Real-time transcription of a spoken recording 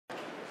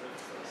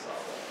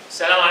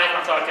السلام عليكم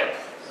ورحمة الله وبركاته.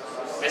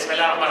 بسم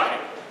الله الرحمن الرحيم.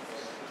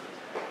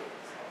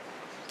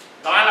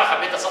 طبعا لو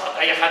حبيت اسقط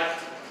اي حد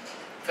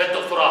في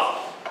الدكتوراه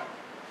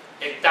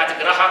بتاعت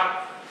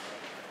الجراحة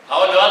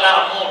هقول له يلا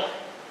يا امور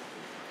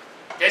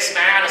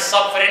تسمع عن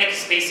السبفرينيك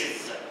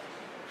سبيسز.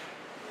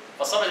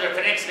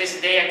 فالسبفرينيك سبيسز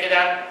دي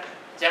كده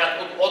زي ما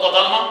تقول اوضه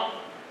ضلمه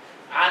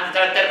عند 3/4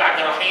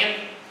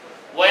 الجراحين،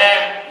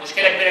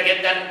 ومشكله كبيره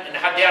جدا ان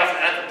حد يعرف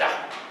الاناتوم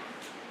بتاعها.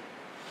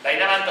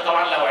 بينما انت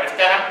طبعا لو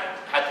عرفتها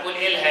هتقول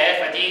ايه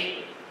الهيافه دي،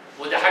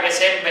 وده حاجه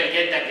سيمبل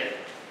جدا جدا.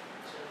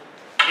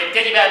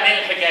 نبتدي بقى من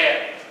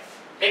الحكايات.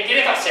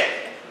 الجريتر ساك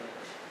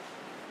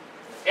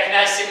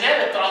احنا قسمناه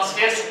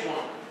بالترانسفيرس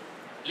كونوم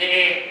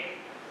لايه؟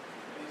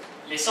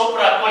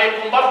 لسوبرا كوليك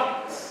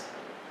كومبارتمنت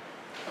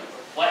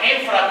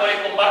وانفرا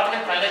كوليك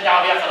كومبارتمنت مالناش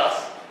دعوه بيها خلاص،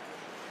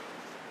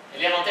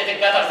 اللي هي منطقه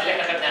الجاترز اللي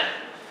احنا خدناها.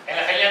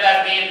 احنا خلينا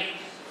بقى في مين؟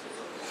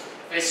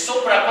 في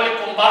السوبرا كوليك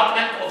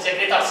كومبارتمنت اوف ذا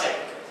جريتر ساك.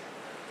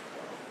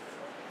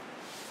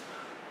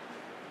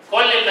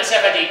 كل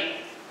المسافه دي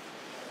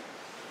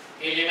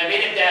اللي ما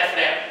بين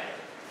الديافرام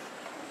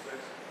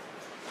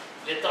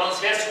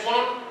للترانسفيرس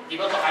كولون دي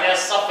بيطلق عليها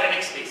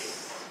السبفرينيك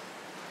سبيس.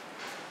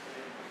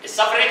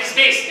 السبفرينيك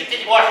سبيس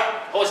نبتدي بواحد،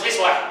 هو سبيس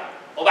واحد،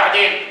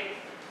 وبعدين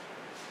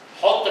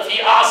حط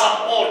فيه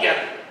اعظم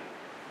اورجان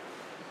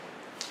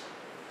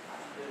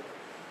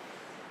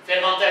في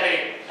المنطقه دي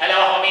الا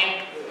وهو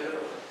مين؟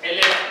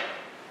 الليفر.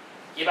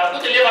 يبقى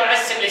كود الليفر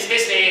قسم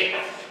السبيس لايه؟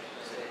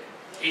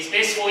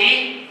 سبيس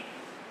فوقيه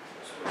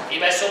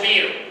يبقى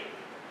سوبيرو،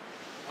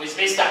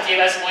 وسبيس تحتيه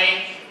يبقى اسمه ايه؟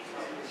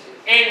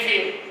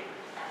 انفيرو.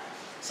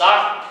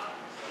 صح؟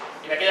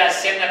 يبقى كده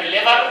قسمنا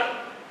بالليفر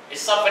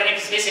السبفرينيك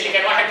سبيس اللي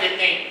كان 1 ل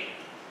 2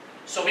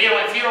 سوبيرو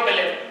وانفيرو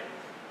بالليفر.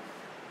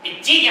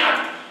 اديني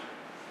اكتر،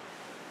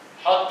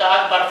 حط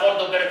اكبر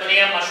فولد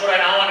بيريتونيوم مشهور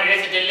ان هو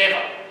ريليتد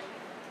للليفر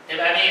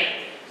تبقى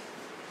مين؟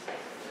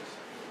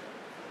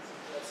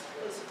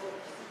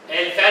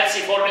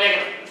 الفالسي فورم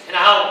ليجمنت هنا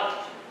اهو.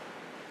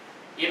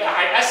 يبقى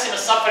هيقسم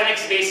السبفرينيك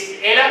سبيس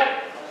الى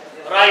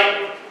رايت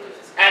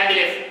اند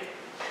ليفت.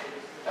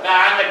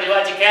 فبقى عندك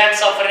دلوقتي كام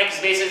سبفرينيك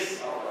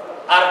سبيسز؟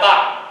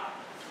 4.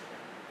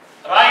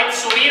 رايت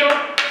سوبيرو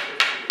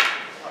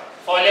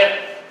فوق ليفت،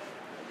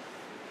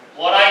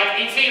 ورايت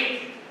انفيرو،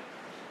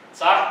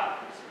 صح؟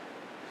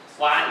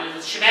 وعن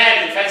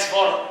الشمال الفالسي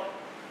فورم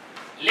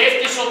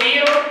ليفت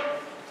سوبيرو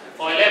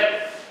فوق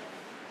ليفت،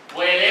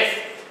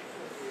 وليفت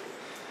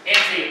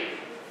انفيرو.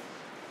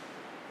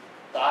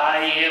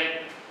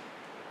 طيب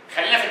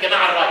خلينا في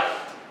الجماعه الرايت.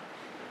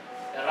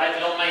 الرايت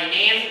اللي هم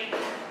يمين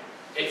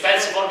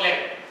الفالسي فورم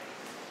ليفت،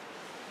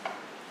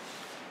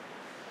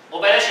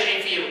 وبلاش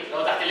الانفيرو اللي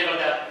هو تحت الليفر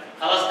ده،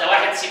 خلاص ده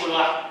واحد سيبه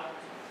لوحده.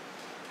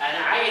 انا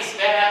عايز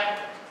بقى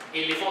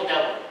اللي فوق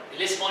دوت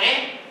اللي اسمه ايه؟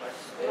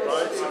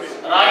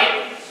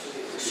 رايت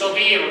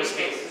سوبيرو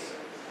سبيس.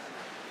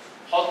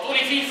 حطوا لي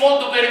فيه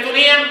الفولدو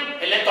بيريتونيوم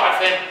اللي انتوا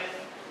عارفينه.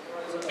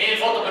 مين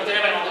الفولدو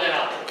بيريتونيوم اللي موجود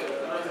هنا؟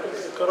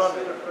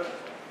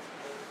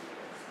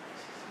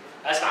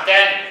 اسمع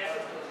تاني.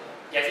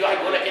 يعني في واحد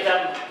بيقولها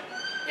كده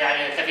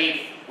يعني خفيف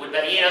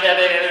والباقيين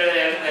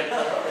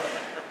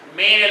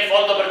مين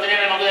الفولدو بيريتونيوم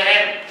اللي موجوده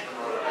هنا؟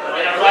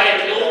 من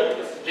الرايت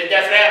لوب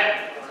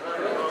للديافرام.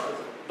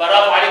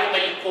 برافو عليكم،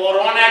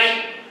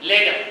 الكوروناري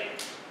ليجمنت.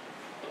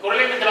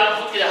 الكوروناري ليجمنت بقى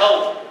المفروض كده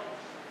اهو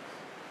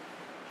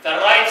في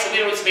الرايت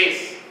سوبيرو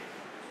سبيس.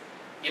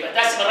 يبقى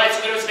تقسم الرايت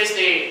سوبيرو سبيس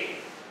لايه؟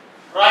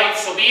 رايت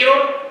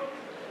سوبيرو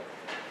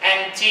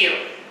انتيرو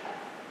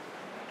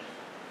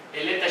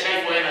اللي انت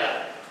شايفه هنا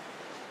ده.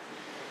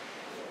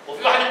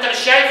 وفي واحد انت مش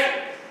شايفه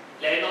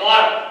لانه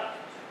ورا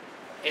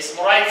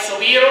اسمه رايت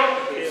سوبيرو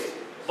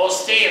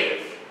بوستيرو.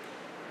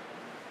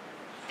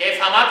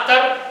 تفهم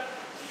اكتر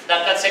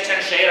ده الكات سيكشن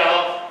الشهير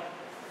اهو.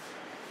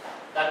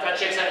 ده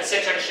الكات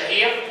سيكشن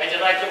الشهير. ادي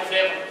الرايت لوب اوف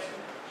ليفر،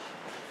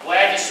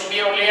 وادي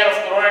السوبيرو لير اوف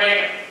كورونا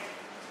ليجمنت،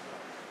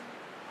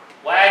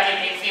 وادي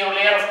الانفيرو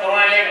لير اوف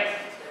كورونا ليجمنت.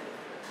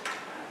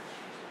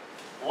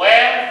 و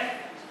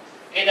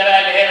ايه ده بقى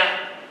اللي هنا؟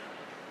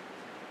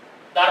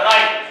 ده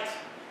الرايت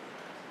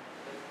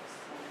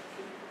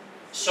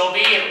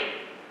سوبيرو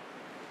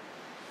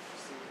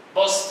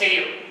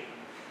بوستيرو.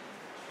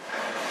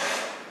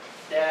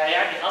 ده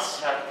يعني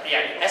اسهل،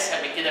 يعني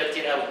اسهل من كده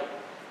بكتير قوي.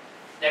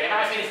 ده يا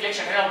جماعه في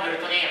ريفليكشن هنا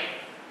وبيريتونيوم.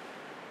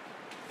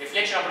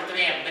 ريفليكشن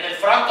وبيريتونيوم من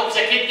الفرونت اوف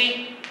ذا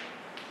كدني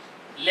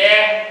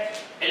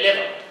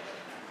للليفر.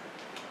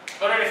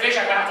 كل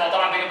الريفليكشن بقى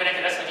طبعا بيني وبينك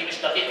الرسمه دي مش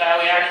دقيقه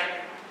قوي يعني،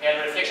 هي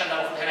الريفليكشن ده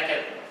المفروض هنا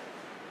كده.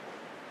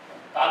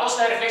 فهتبص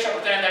تلاقي الريفليكشن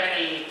وبيريتونيوم ده من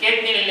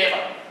الكدني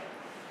للليفر،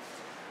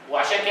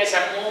 وعشان كده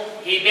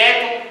سموه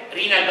هيباتو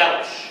رينال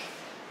باوش،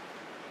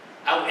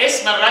 او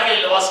اسم الراجل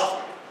اللي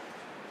وصفه.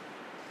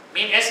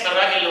 مين اسم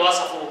الراجل اللي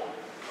وصفه؟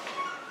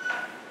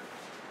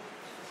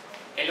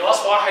 اللي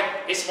وصفه واحد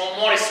اسمه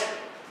موريسون.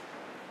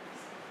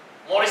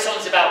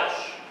 موريسونز باوش.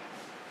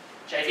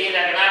 شايفين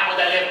يا جماعه؟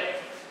 وده الليفر،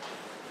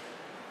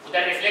 وده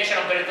الريفليكشن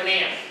اوف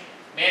بيريتونيوم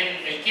من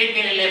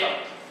الكدني للليفر.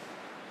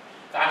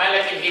 فعمل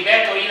لك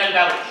الهيباتو رينال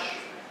باوش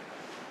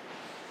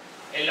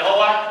اللي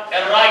هو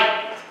الرايت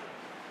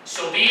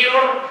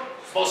سوبيرور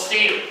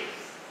بوستيرور.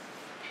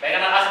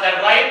 بينما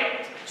اخضر رايت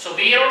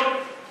سوبيرور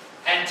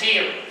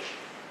انتيرور.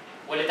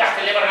 واللي تحت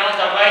الليفر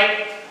راوند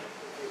رايت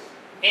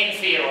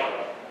انفيرور.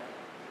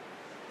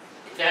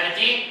 فهمت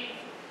دي؟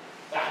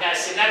 فاحنا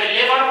قسمناه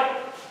بالليفر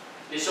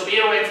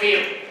لسوبيرور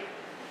وانفيرور.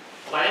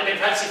 وبعدين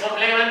بنفلسي فورم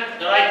ليجمنت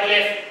لرايت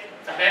وليفت.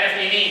 فاحنا هنا في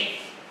اليمين.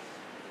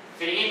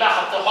 في اليمين بقى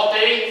حط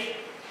ايه؟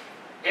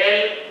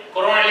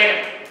 الكورونا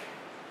ليجمنت.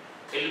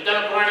 اللي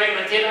قدام الكورونا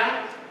ليجمنت يبقى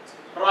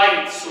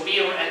رايت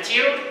سوبيرور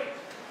انتيرور،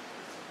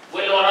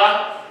 واللي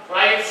وراه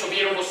رايت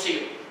سوبيرور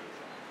بوستيرور.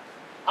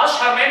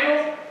 اشهر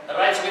منه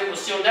الرايت سوبيرور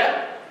بوستيرور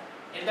ده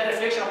ان ده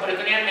ريفليكشن اوف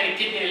بريتونيوم من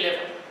الكدني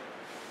للليفر.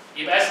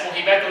 يبقى اسمه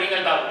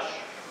هيباتورينال باوش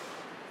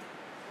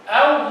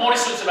او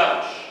موريسونز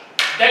باوش.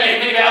 ده اللي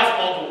يهمني بقى في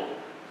الموضوع.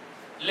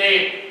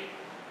 ليه؟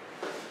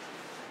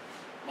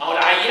 ما هو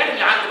العيان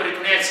اللي عنده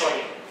بريتونيال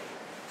سويل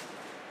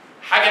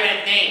حاجه من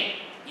اتنين،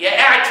 يا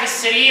قاعد في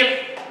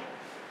السرير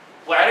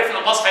وعرف ان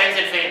الباص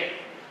هينزل فين.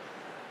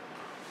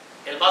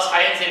 الباص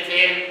هينزل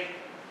فين؟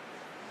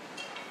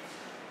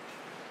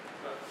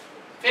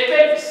 في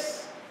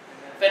البلفس،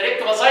 في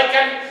الريكتو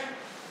فازايكال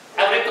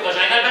او ريكتو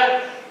فاجينال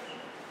باوش.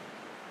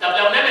 طب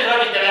لو نام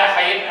الراجل ده بقى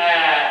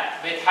هيبقى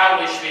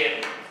بيتحوش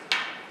فين؟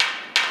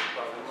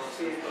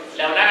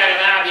 لو نام يا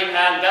جماعه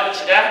بيبقى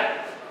الباوتش ده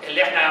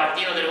اللي احنا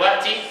عارفينه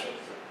دلوقتي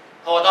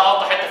هو ده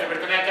اقطع حته في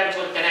البريتونيال كافيتي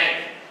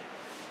والكناين،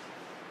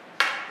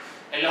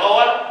 اللي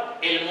هو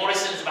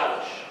الموريسونز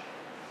باوتش،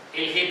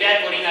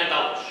 الهيباتورينال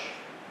باوتش.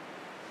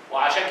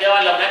 وعشان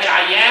كده لو نام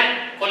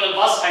العيان كل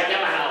الباص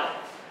هيتجمع هنا.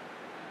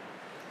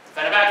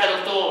 فانا بقى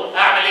كدكتور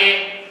اعمل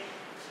ايه؟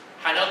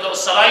 هندلق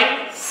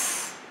الصلاين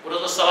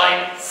ورد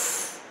الصلاين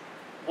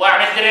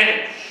واعمل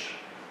درينج،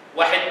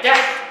 واحد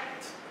تحت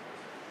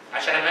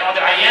عشان لما يقعد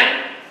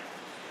العيان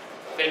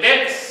في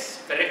البلس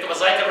في الريكتو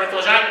فازايكال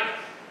والريكتو فاجينال،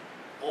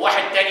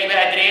 وواحد تاني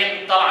بقى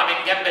درين طالعه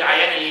من جنب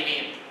العيان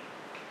اليمين.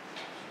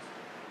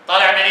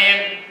 طالع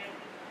منين؟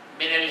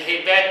 من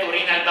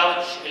الهيباتورينال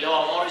باوتش اللي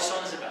هو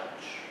موريسونز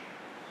باوتش.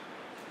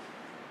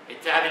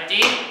 اتفهمت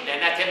دي؟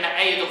 لانها تهم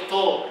اي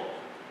دكتور.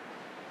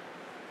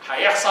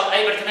 هيحصل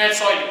اي بريتونيال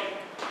سويل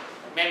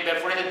من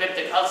برفوريتد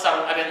بيبتيك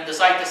ألسر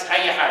ابندسايتس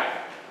اي حاجه،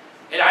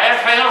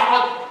 العيان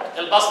هيقعد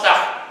الباص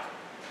تحت.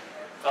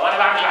 فوانا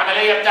بعمل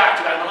العمليه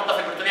بتاعتي بعد ما انضف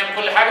البريتونيوم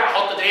كل حاجه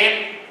احط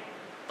درين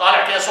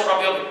طالع كده سوبرا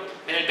بيوبيك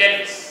من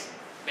البلفس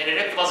من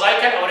الريكتو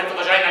فازايكال او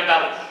الريكتو فاجينال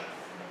باوتش.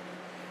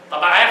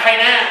 طبعا العيان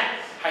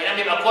هينام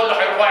يبقى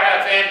كله هيروح واقع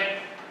على فين؟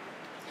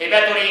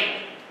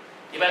 هيباتورين.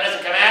 يبقى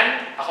لازم كمان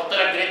احط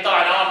لك درين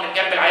طالع نوع من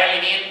جنب العيان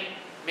اليمين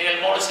من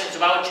الموريسونز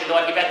باوتش اللي هو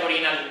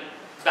الهيباتورينال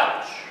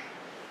باوتش.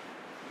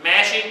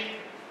 ماشي؟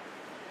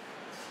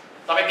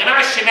 طب الجماعه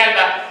الشمال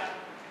بقى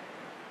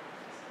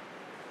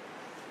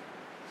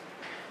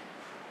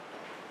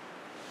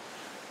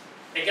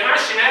الجماعه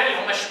الشمال اللي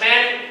هم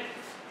شمال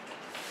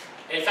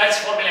الفالس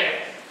فورم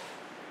ليجمنت،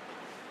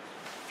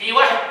 في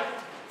واحد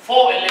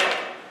فوق الليفر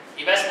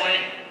يبقى اسمه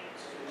ايه؟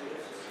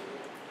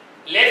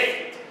 ليفت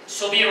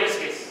سوبيرور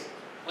سبيس،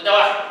 وده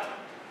واحد.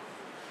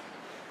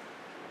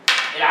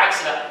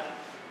 العكس بقى،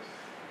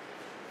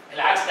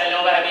 العكس ده اللي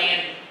هو بقى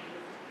مين؟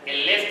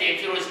 الليفت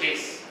انفيرور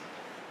سبيس.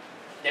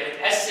 ده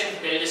بيتقسم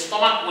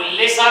بالاستومك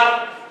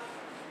والليسر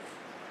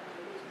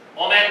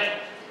مومنتم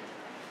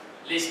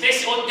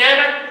لسبيس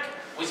قدامك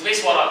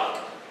وسبيس وراك.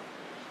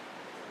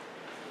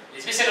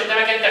 السبيس اللي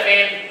قدامك انت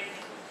فين؟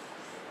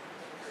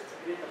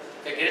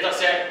 في الجريتر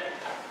سيركل.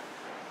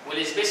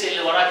 والسبيس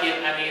اللي وراك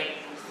يبقى مين؟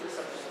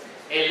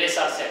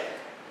 الليسر سيركل.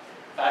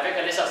 فعلى فكره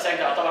الليسر سيركل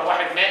يعتبر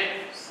واحد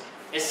من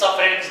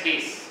السبفرينك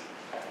سبيس.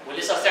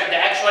 والليسر سيركل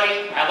ده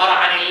اكشولي عباره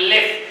عن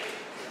الليفت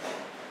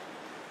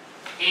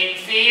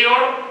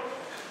انفيرور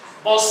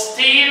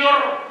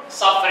بوستيرور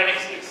سبفرينك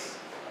سبيس.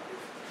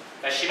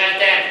 فالشمال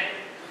تاني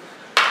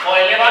فوق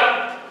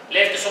الليفر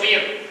ليفت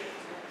سوبيرور،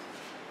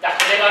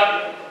 تحت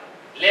الليفر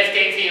ليفت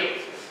انفيرور،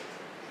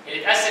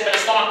 اللي اتقسم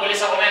بالاستومك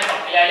والليسر مومنتم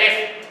الى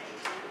ليفت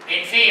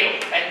انفيرور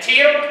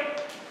انتيرور،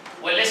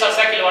 والليسر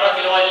ساك اللي وراك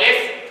اللي هو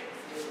الليفت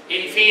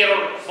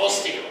انفيرور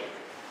بوستيرور.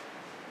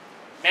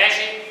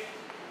 ماشي؟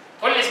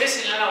 كل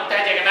السبيس اللي انا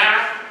قلتها دي يا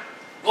جماعه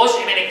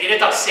جزء من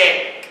الجريتر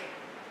ساك،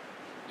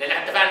 لان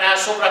احنا اتفقنا انها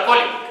سوبرا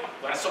كوليك،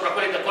 والسوبرا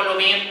كوليك ده كله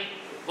مين؟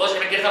 جزء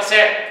من الجريتر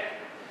ساك،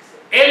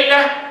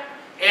 الا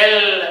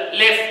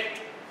الليفت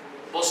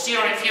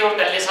بوستيرور انفيرور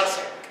ده الليسر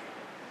ساك.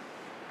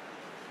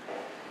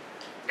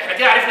 احنا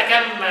كده عرفنا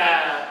كام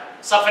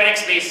سبفرينك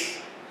سبيس؟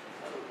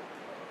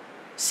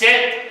 6،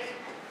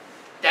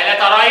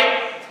 3 رايت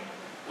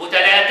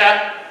و3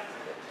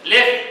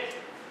 ليفت.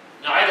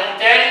 نعيدهم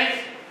تاني.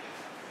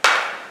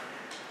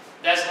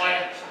 ده اسمه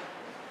ايه؟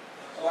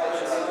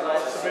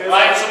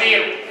 رايت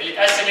سوبيرور اللي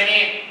اتقسم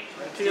لمين؟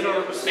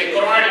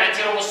 للكورونال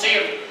الانتيرو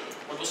بوستيرور.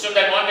 والبوستيرور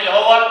ده المهم اللي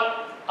هو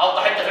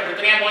اوطى حته في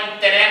البريتونيوم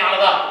وانت نايم على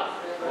ظهرك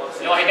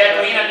اللي هو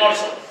هيباتورينال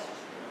مورسون.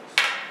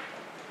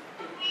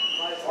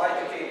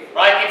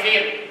 رايت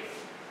انفيرور.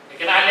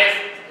 الجماعه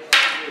الليفت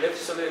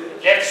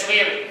ليفت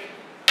سوبيرور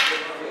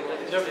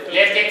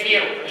ليفت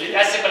انفيرور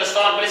اللي اتقسم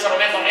بالاستومك والليسر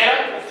مومنتم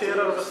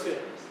الى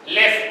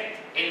ليفت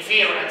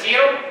انفيرور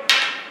انتيرور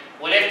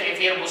وليفت انفيرور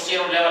انفير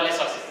بوستيرور ليفر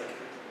ليسر سيستم.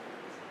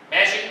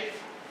 ماشي؟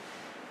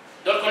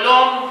 دول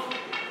كلهم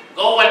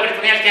جوه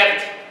البريتونيال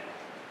كافيتي.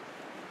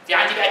 في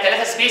عندي بقى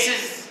 3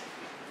 سبيسز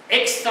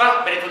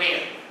اكسترا بريتونيال.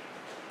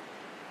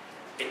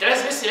 ال3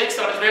 سبيسز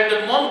الاكسترا بريتونيال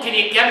دول ممكن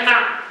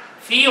يتجمع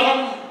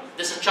فيهم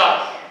ديسشارج.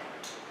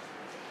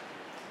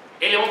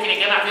 ايه اللي ممكن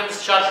يتجمع فيهم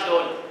ديسشارج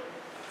دول؟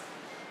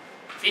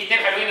 في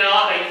 2 حلوين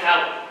النهارده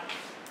يتقاووا.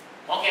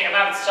 ممكن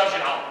يجمعوا ديسشارج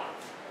العمر.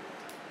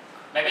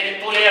 ما بين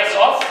التو لايرز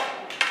اوف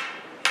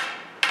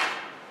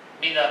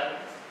مين ده؟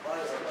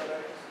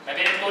 ما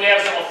بين التو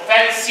لايرز اوف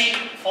فالسي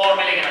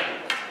فورم ليجمنت.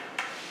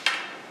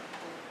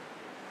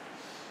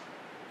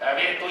 ما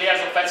بين التو لايرز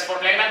اوف فالسي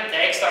فورم ليجمنت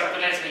ده اكسترا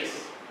بريتونيال سبيس.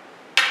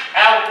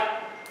 او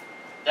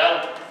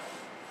ده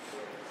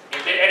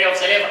البير اريا اوف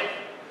ذا ليفر.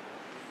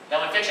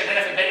 لو انفكشن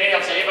هنا في البير اريا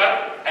اوف ذا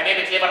ليفر،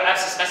 اميبك ليفر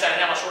ابسس مثلا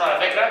هنا مشهوره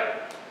على فكره،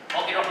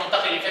 ممكن نروح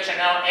ننتقل الانفكشن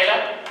هنا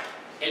الى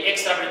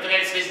الاكسترا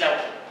بريتونيال سبيس دوت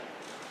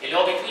اللي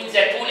هو between the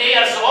 2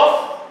 layers of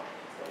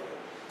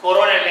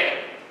coronal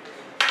ligament.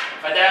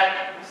 فده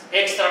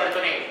اكسترا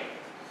بريتونيال.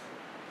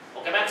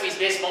 وكمان في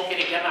سبيس ممكن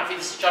يتجمع فيه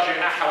ديسشارج يا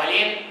جماعه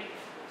حوالين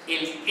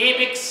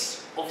الايبكس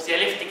اوف ذا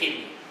ليفت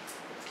كيدني.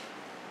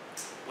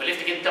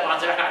 والليفت كيدني طبعا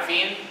زي ما احنا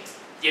عارفين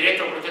دي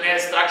ريترو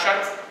بريتونيال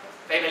ستراكشر،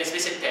 فيبقى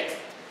السبيس الثالث.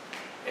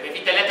 يبقى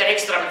في 3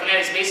 اكسترا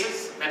بريتونيال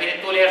سبيسز ما بين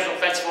التو لايرز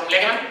اوف فالسيفورم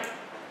ليجمنت،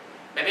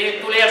 ما بين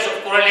التو لايرز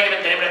اوف كورونال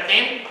ليجمنت ده نمره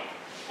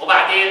 2،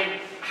 وبعدين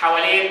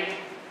حوالين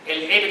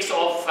الايبكس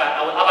اوف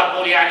او الابر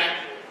بول يعني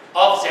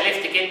اوف ذا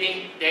ليفت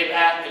كيدني، ده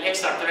يبقى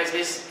الاكسترا بريتونيال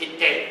سبيس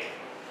الثالث.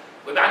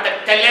 ويبقى عندك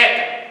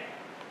 3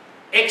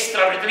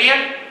 اكسترا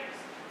بريتونيال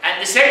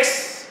اند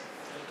 6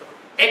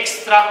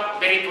 اكسترا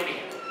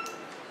بريتونيال.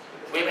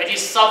 ويبقى دي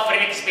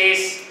السبفرينيك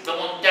سبيس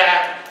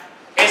بمنتهى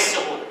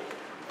السهوله.